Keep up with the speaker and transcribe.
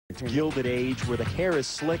Gilded Age, where the hair is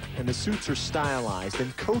slick and the suits are stylized,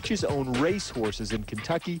 and coaches own racehorses in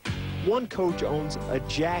Kentucky. One coach owns a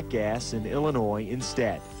jackass in Illinois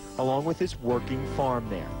instead, along with his working farm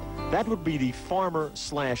there. That would be the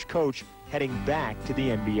farmer/coach heading back to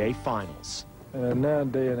the NBA Finals. In now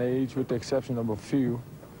day and age, with the exception of a few,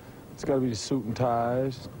 it's got to be the suit and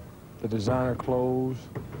ties, the designer clothes,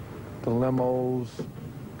 the limos,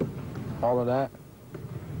 all of that.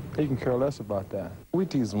 He can care less about that. We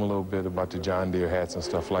tease him a little bit about the John Deere hats and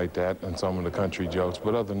stuff like that and some of the country jokes,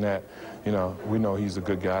 but other than that, you know, we know he's a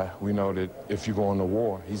good guy. We know that if you go into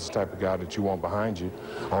war, he's the type of guy that you want behind you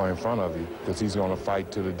or in front of you, because he's going to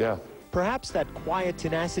fight to the death. Perhaps that quiet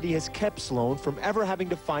tenacity has kept Sloan from ever having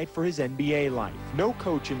to fight for his NBA life. No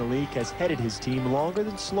coach in the league has headed his team longer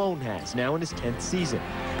than Sloan has, now in his 10th season.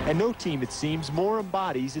 And no team, it seems, more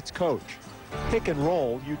embodies its coach. Pick and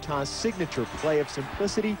roll, Utah's signature play of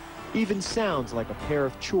simplicity, even sounds like a pair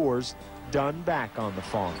of chores done back on the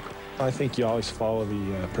farm. I think you always follow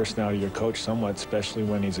the personality of your coach somewhat, especially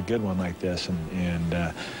when he's a good one like this.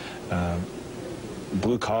 And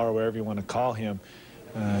blue collar, wherever you want to call him,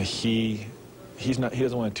 he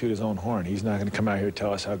doesn't want to toot his own horn. He's not going to come out here and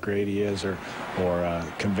tell us how great he is or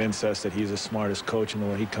convince us that he's the smartest coach in the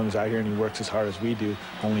world. He comes out here and he works as hard as we do,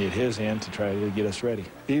 only at his end, to try to get us ready.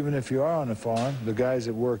 Even if you are on the farm, the guys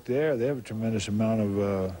that work there, they have a tremendous amount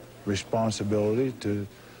of responsibility to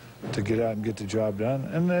get out and get the job done.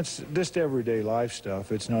 And that's just everyday life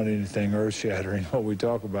stuff. It's not anything earth-shattering what we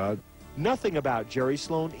talk about. Nothing about Jerry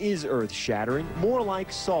Sloan is earth-shattering, more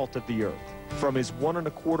like salt of the earth. From his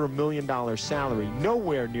 $1.25 million salary,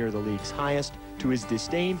 nowhere near the league's highest, to his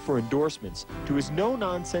disdain for endorsements, to his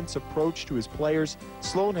no-nonsense approach to his players,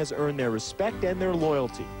 Sloan has earned their respect and their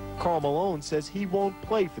loyalty. Karl Malone says he won't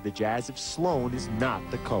play for the Jazz if Sloan is not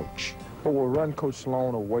the coach. What will run Coach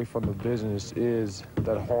Sloan away from the business is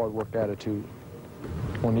that hard work attitude.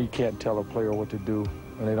 When he can't tell a player what to do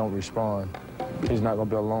and they don't respond, he's not going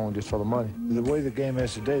to be alone just for the money. The way the game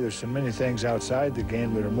is today, there's so many things outside the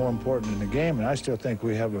game that are more important than the game, and I still think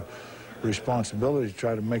we have a responsibility to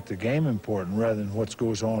try to make the game important rather than what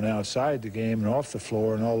goes on outside the game and off the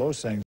floor and all those things.